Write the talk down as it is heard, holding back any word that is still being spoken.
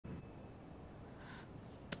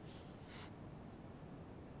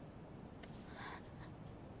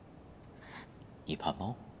你怕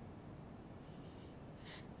猫？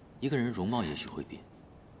一个人容貌也许会变，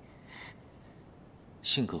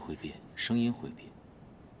性格会变，声音会变，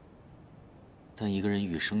但一个人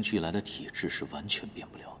与生俱来的体质是完全变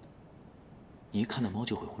不了的。你一看到猫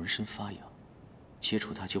就会浑身发痒，接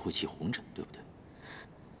触它就会起红疹，对不对？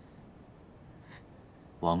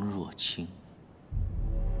王若清。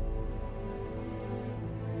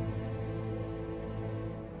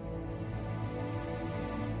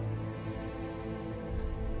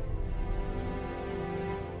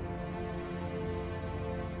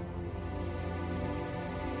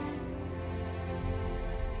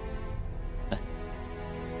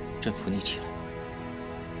 朕扶你起来。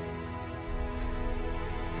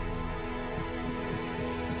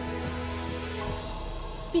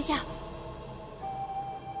陛下，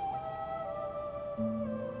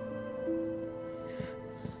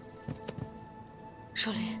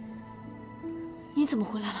少林，你怎么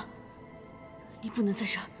回来了？你不能在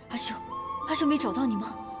这儿。阿秀没找到你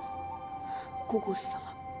吗？姑姑死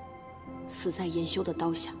了，死在严修的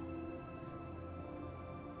刀下。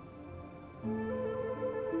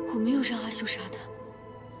 我没有让阿秀杀他，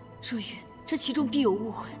若雨，这其中必有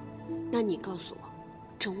误会。那你告诉我，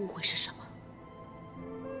这误会是什么？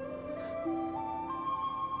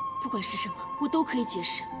不管是什么，我都可以解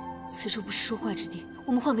释。此处不是说话之地，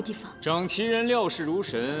我们换个地方。长旗人料事如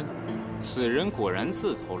神，此人果然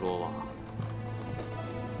自投罗网。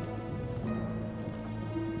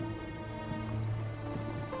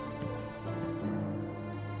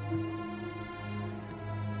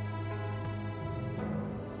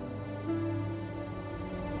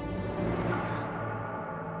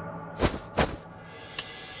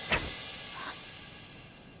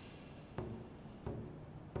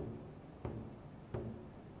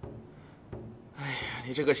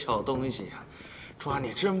你这个小东西呀，抓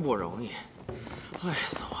你真不容易，累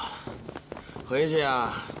死我了。回去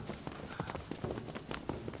啊！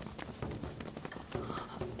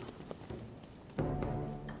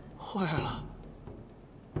坏了！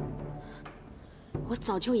我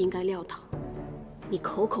早就应该料到，你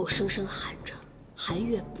口口声声喊着韩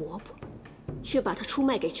月伯伯，却把他出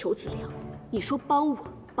卖给裘子良。你说帮我，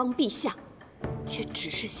帮陛下，却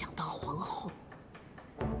只是想当皇后。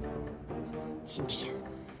今天。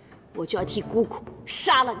 我就要替姑姑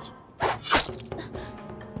杀了你！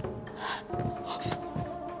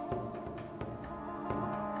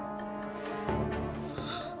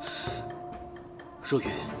若雨，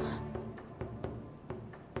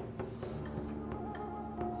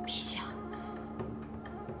陛下，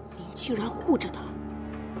您竟然护着她！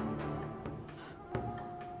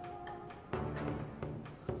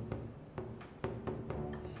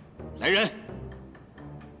来人！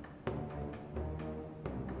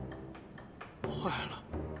 坏了，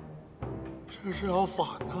这是要反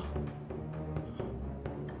啊！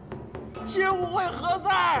街武卫何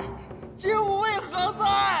在？街武卫何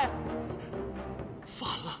在？反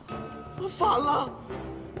了，反了！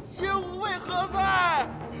街武卫何在？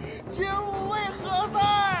街武卫何在？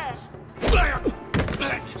哎呀！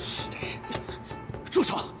住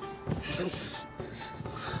手！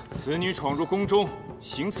此女闯入宫中，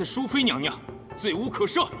行刺淑妃娘娘，罪无可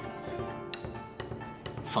赦。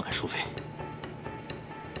放开淑妃！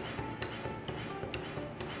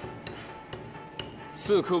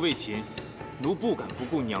 刺客未擒，奴不敢不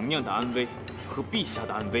顾娘娘的安危和陛下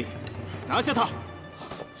的安危，拿下他！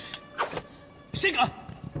谁敢？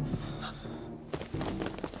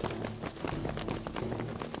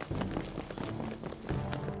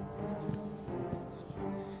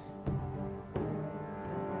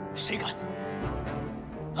谁敢？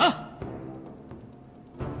啊！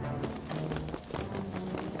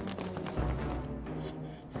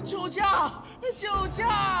救驾！救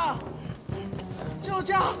驾！ 救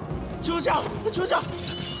驾！救驾！救驾！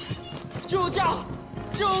救驾！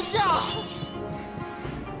救驾！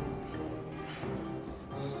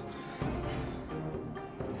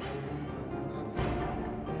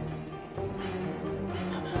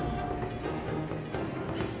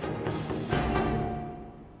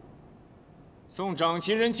送长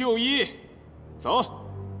旗人就医，走。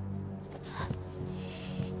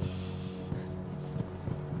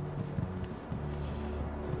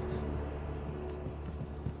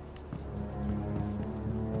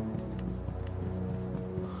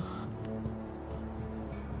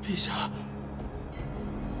 陛下，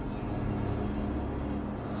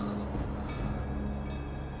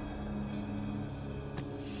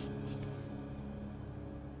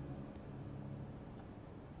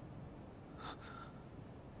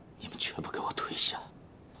你们全部给我退下！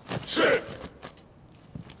是。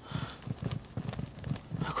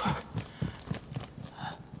快！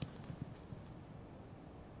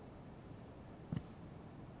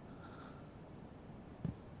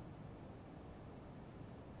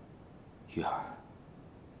玉儿，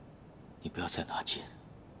你不要再拿剑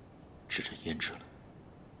指着胭脂了，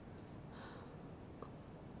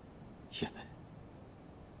因为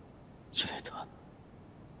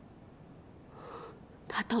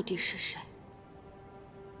他到底是谁？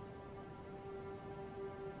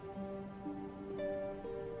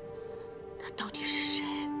他到底是谁？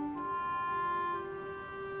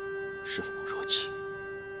是王若晴，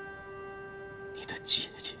你的姐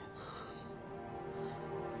姐。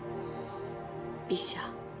陛下，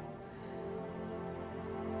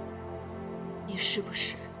你是不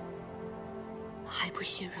是还不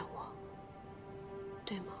信任我？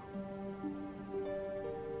对吗？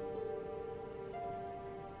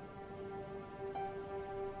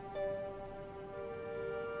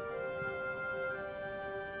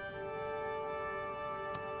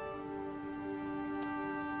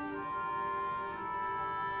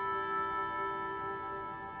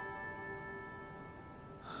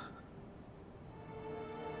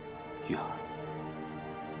玉儿，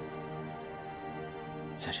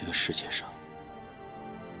在这个世界上，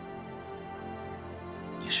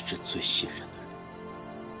你是朕最信任的人。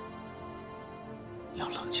你要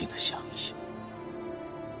冷静地想一想，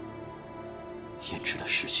胭脂的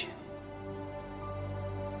事情，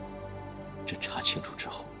朕查清楚之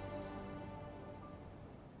后，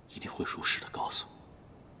一定会如实的告诉你。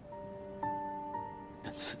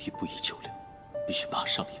但此地不宜久留，必须马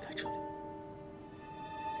上离开这里。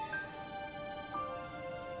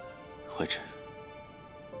怀之，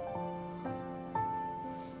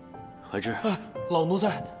怀之，老奴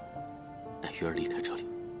在。带玉儿离开这里。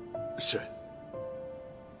是。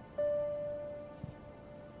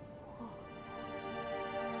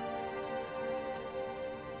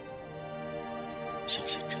相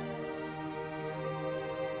信朕。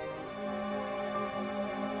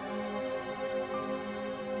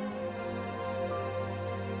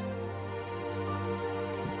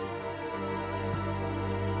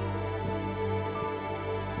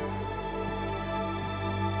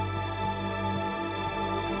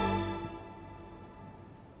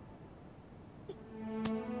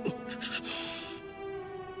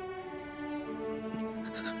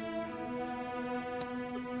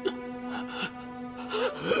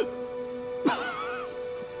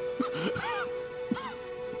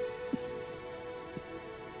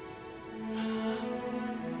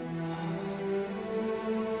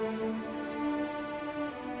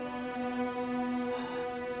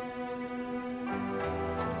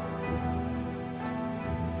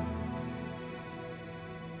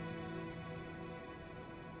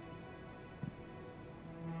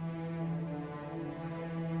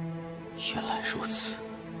原来如此，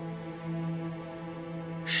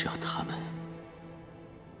是要她们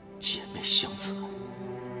姐妹相残。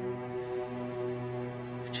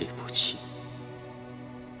这步棋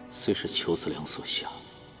虽是裘子良所下，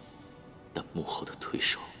但幕后的推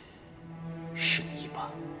手是你吧，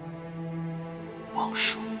王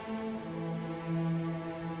叔。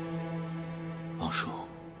王叔，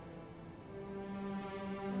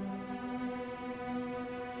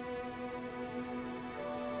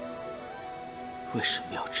为什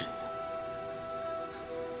么要这样？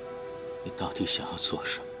你到底想要做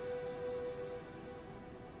什么？